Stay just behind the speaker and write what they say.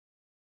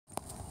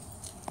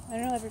I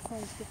don't know, every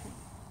phone's different.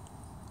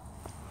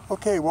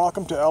 Okay,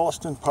 welcome to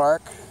Elliston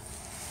Park,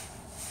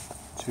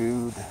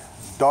 to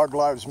Dog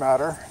Lives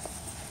Matter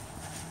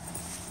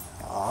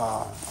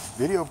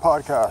video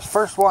podcast.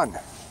 First one.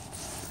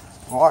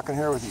 I'm walking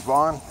here with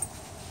Yvonne.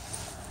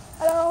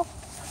 Hello.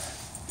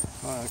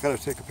 I gotta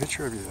take a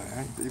picture of you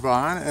there.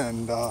 Yvonne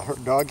and her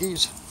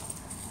doggies.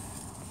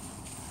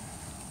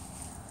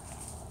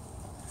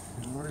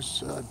 And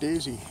where's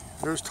Daisy?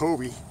 There's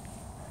Toby.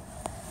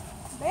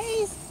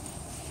 Daisy.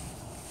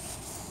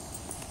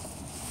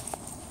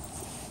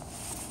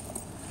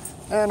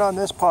 And on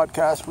this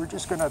podcast, we're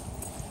just gonna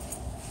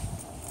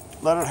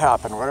let it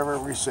happen. Whatever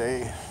we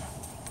say,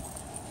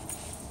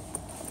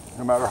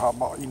 no matter how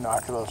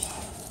innocuous,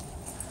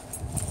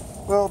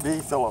 will be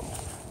filmed.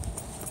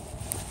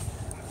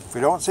 If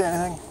we don't say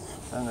anything,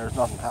 then there's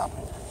nothing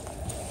happening.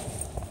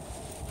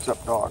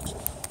 Except dogs.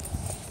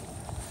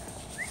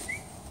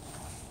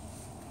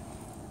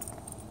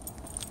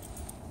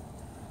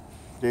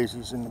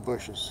 Daisy's in the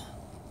bushes.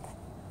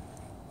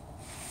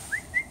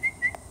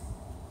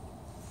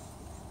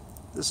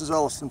 This is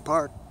Elliston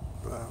Park.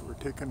 We're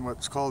taking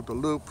what's called the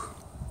loop.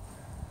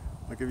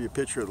 I'll give you a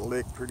picture of the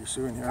lake pretty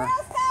soon here. And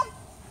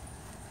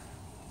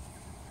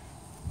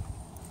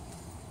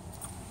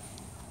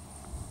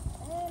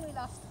we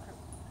lost the crew.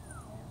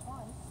 There's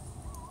one.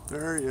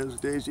 There he is,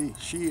 Daisy.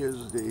 She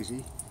is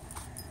Daisy.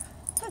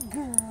 Good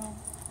girl.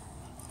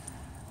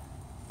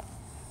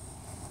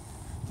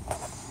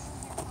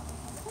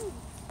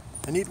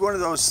 I need one of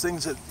those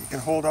things that you can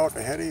hold out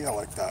ahead of you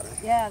like that. Eh?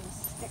 Yeah, the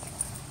stick.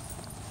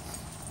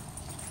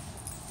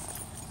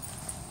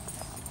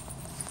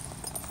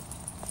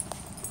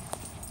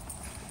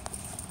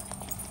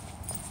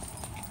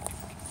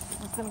 I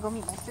was going to go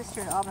meet my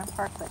sister at Auburn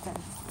Park, but then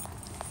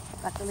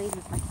got delayed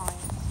with my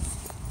clients.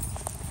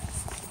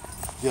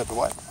 You had the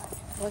what?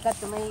 Well, I got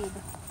delayed.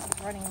 I was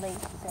running late,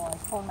 so I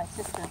told my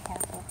sister to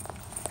cancel.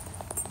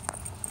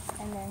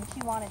 And then she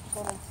wanted to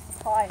go to the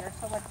supplier,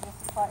 so I went to the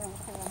supplier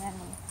with her, and then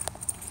we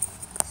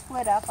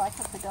split up. I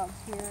took the dogs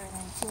here, and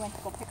then she went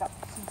to go pick up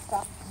some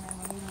stuff, and then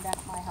we're meeting back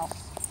at my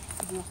house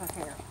to do her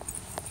hair.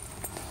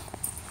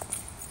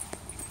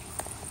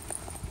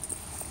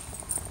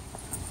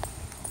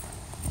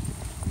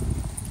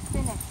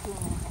 Finished doing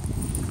her hair.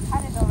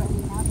 Cut it already,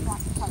 now she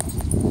wants to cut it.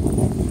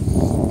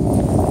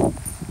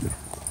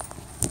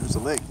 There's the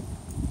lake.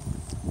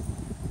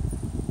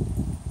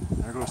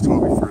 There goes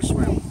Toby for a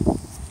swim.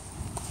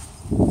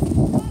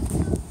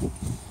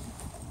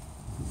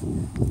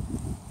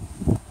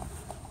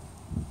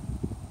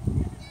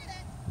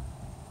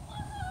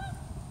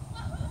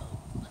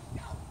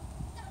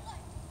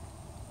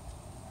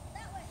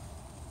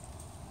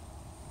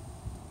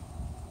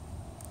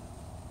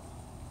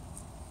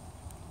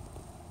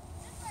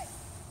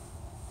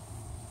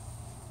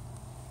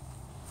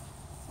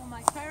 So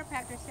my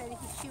chiropractor said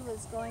she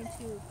was going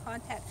to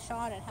contact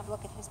Sean and have a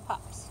look at his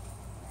pups.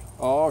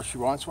 Oh, she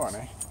wants one,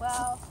 eh?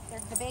 Well,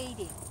 they're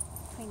debating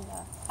between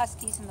the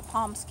Huskies and the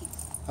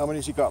Pomskies. How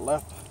many's he got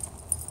left?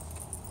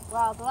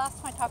 Well, the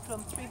last time I talked to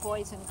him, 3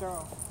 boys and a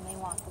girl, and they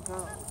want the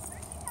girl.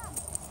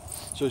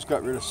 So he's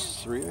got rid of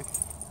 3, eh?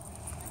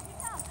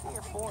 3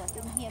 or 4,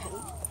 didn't he have 8?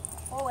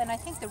 Oh, and I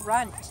think the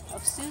runt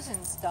of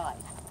Susan's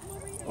died.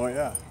 Oh,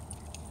 yeah.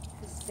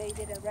 Because they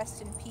did a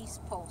rest in peace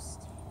post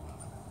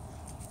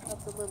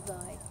of the little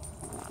guy.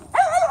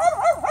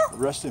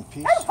 Rest in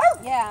peace.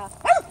 Yeah.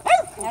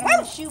 Had him in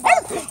a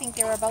shoebox. I think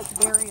they were about to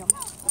bury him.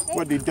 Okay.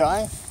 What, did he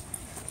die?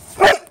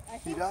 I He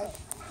think died?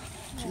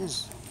 so.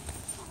 Jeez.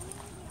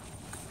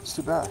 It's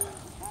too bad.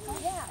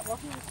 Yeah, well,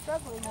 he was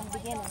struggling in the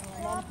beginning,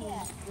 and then he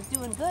was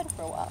doing good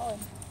for a while,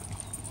 and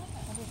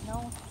I didn't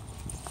know.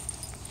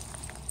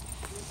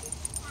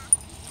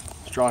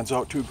 John's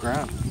out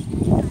 $2,000.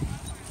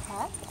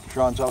 Huh?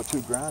 John's out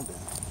 $2,000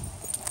 then.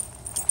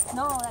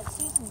 No, that's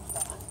Susan's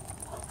dog.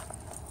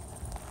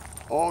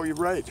 Oh, you're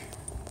right. So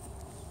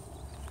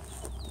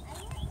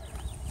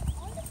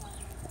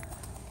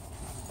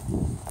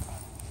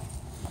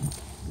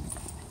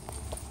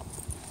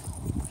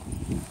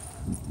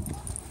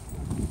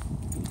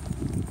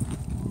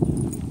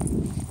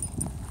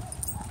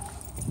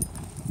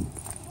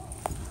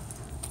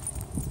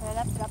I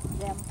left it up to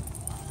them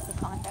to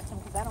contact them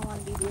because I don't want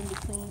to be the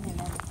in-between, and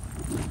then,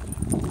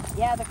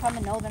 yeah, they're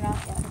coming, no, they're not.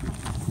 Yeah, they're coming.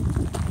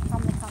 They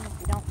come, they come. If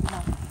they don't, they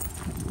don't.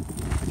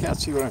 I can't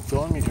see what I'm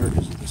filming here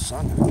because of the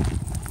sun.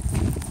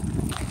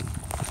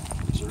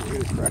 Is there a way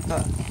to correct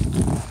that?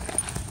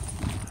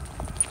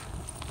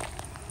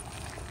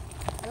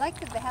 I like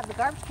that they have the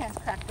garbage cans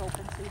cracked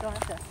open so you don't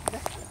have to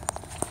lift it.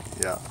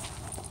 Yeah.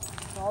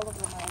 So all of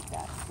them are like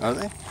that. Are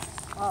they?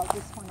 Oh,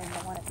 this one and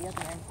the one at the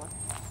other end were.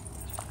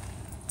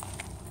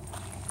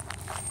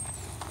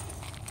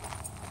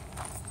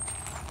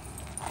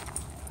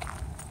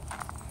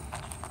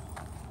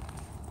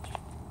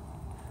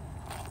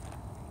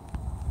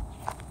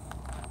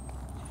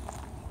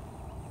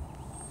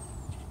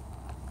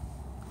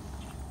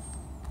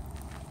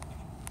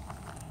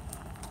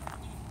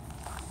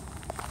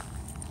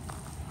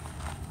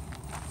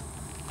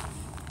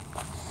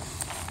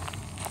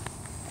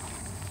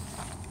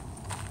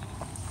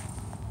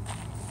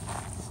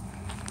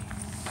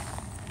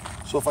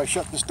 So if I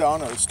shut this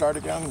down, it'll start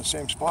again in the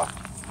same spot?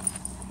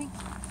 I think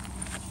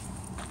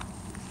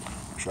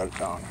Shut it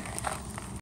down.